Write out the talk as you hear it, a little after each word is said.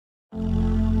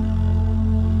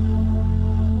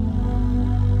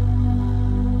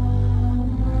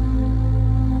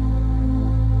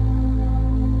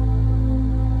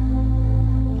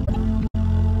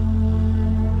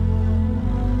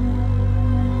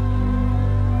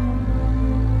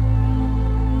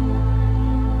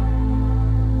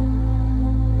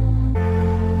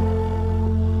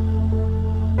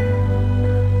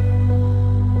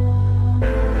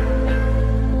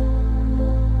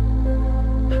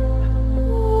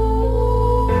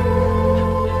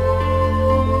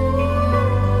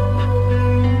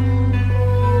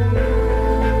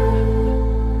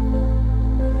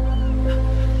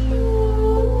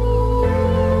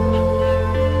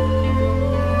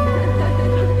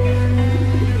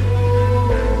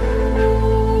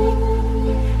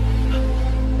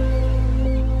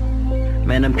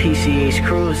Man, I'm PCH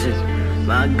cruising.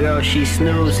 My girl, she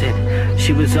snoozing.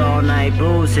 She was all night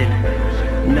boozing.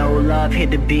 No love,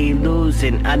 hit the beat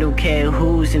losing. I don't care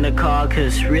who's in the car,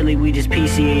 cause really we just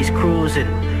PCH cruising.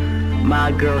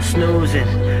 My girl snoozing.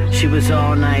 She was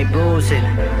all night boozing.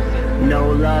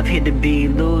 No love, hit the beat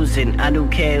losing. I don't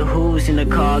care who's in the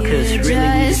car, cause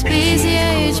really we just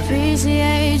PCH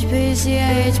PCH,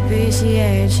 PCH,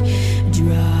 PCH,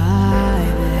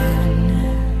 driving.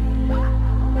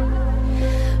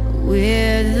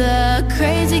 We're the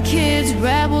crazy kids,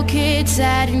 rebel kids,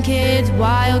 saddened kids,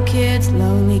 wild kids,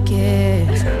 lonely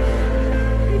kids.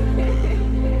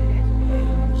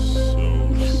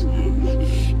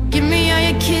 Give me all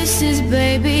your kisses,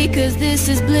 baby, cause this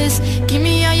is bliss. Give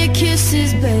me all your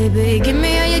kisses, baby. Give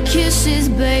me all your kisses,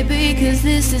 baby, cause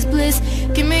this is bliss.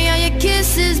 Give me all your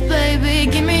kisses,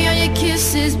 baby. Give me all your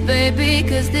kisses, baby,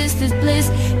 cause this is bliss.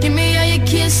 Give me all your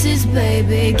kisses,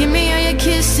 baby. Give me all your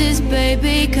kisses,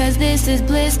 baby, cause this is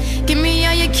bliss. Give me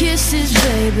all your kisses,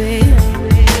 baby.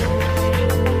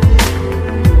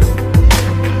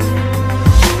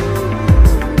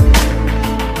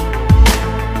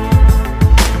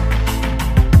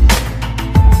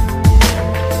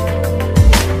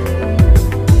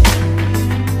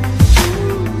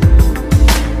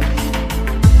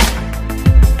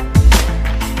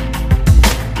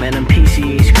 Man, I'm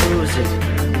PCH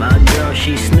cruising. My girl,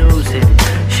 she snoozing.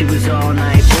 She was all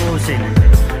night boozing.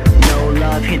 No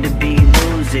love, hit the beat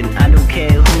losing. I don't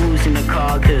care who's in the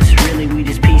car, cause really we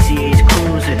just PCH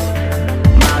cruising.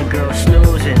 My girl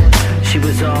snoozing. She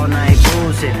was all night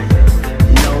boozing.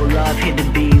 No love, hit the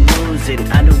beat losing.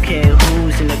 I don't care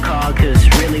who's in the car, cause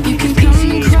really we just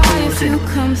PCH cruising. You can come and cry if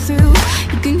you come through.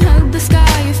 You can hug the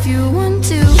sky if you want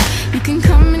to. You can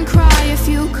come and cry if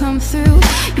you come through.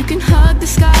 You can hug the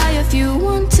sky if you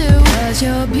want to. Cause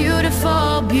you're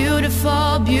beautiful,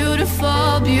 beautiful,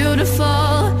 beautiful,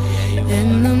 beautiful.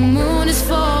 And the moon is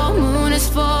full, moon is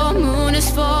full, moon is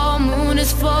full, moon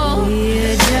is full.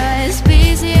 We're just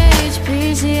PCH,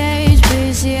 PCH,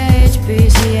 PCH,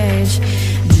 PCH,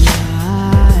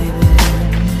 driving.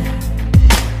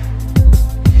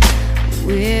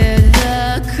 We're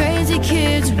the crazy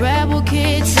kids, rebel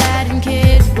kids, saddened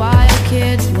kids, wild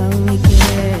kids, lonely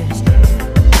kids.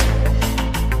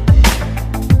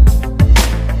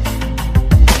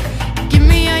 Give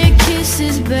me all your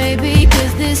kisses, baby,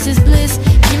 cause this is bliss.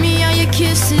 Give me all your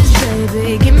kisses,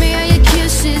 baby. Give me all your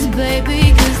kisses,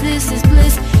 baby, cause this is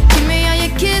bliss. Give me all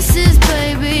your kisses,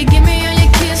 baby. Give me all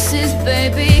your kisses,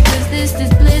 baby, cause this is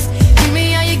bliss. Give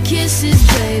me all your kisses,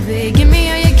 baby. Give me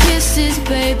all your kisses,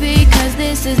 baby, cause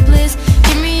this is bliss.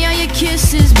 Give me all your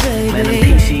kisses, baby. Man, I'm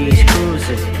PCH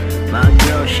cruising. My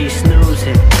girl, she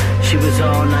snoozing. She was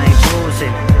all night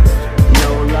boozing.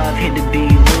 No love, hit the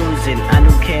beat losing. I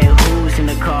don't care who's in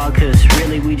the car, cause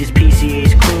really we just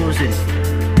PCH cruising.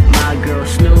 My girl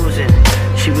snoozing.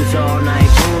 She was all night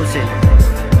boozing.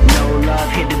 No love,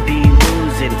 hit the beat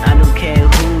losing. I don't care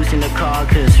who's in the car,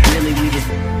 cause really we just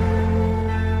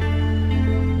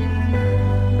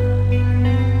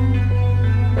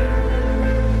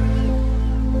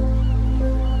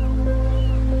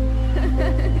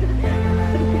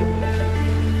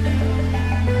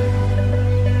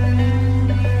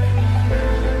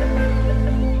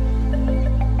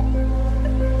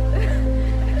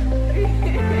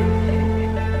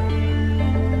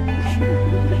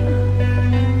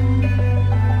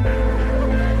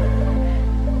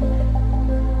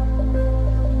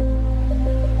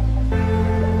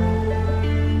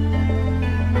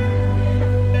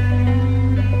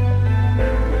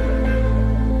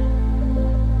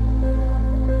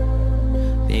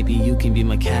Baby, you can be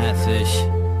my catfish.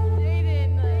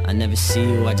 I never see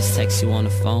you, I just text you on the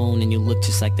phone and you look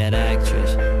just like that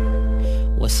actress.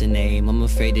 What's her name? I'm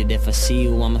afraid that if I see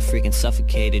you, I'ma freaking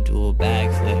suffocate or do a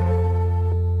backflip.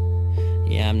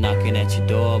 Yeah, I'm knocking at your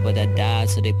door, but I died,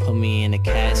 so they put me in a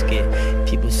casket.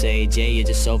 People say, Jay, you're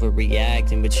just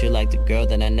overreacting, but you're like the girl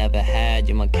that I never had.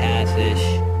 You're my catfish.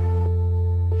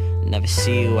 Never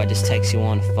see you, I just text you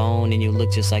on the phone, and you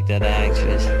look just like that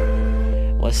actress.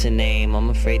 What's her name? I'm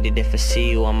afraid that if I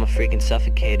see you, I'ma freaking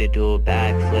suffocate or do a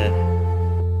backflip.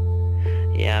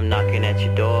 Yeah, I'm knocking at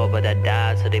your door, but I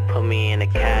died, so they put me in a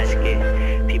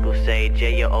casket. People say,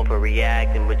 Jay, you're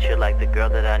overreacting, but you're like the girl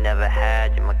that I never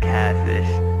had. You're my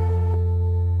catfish.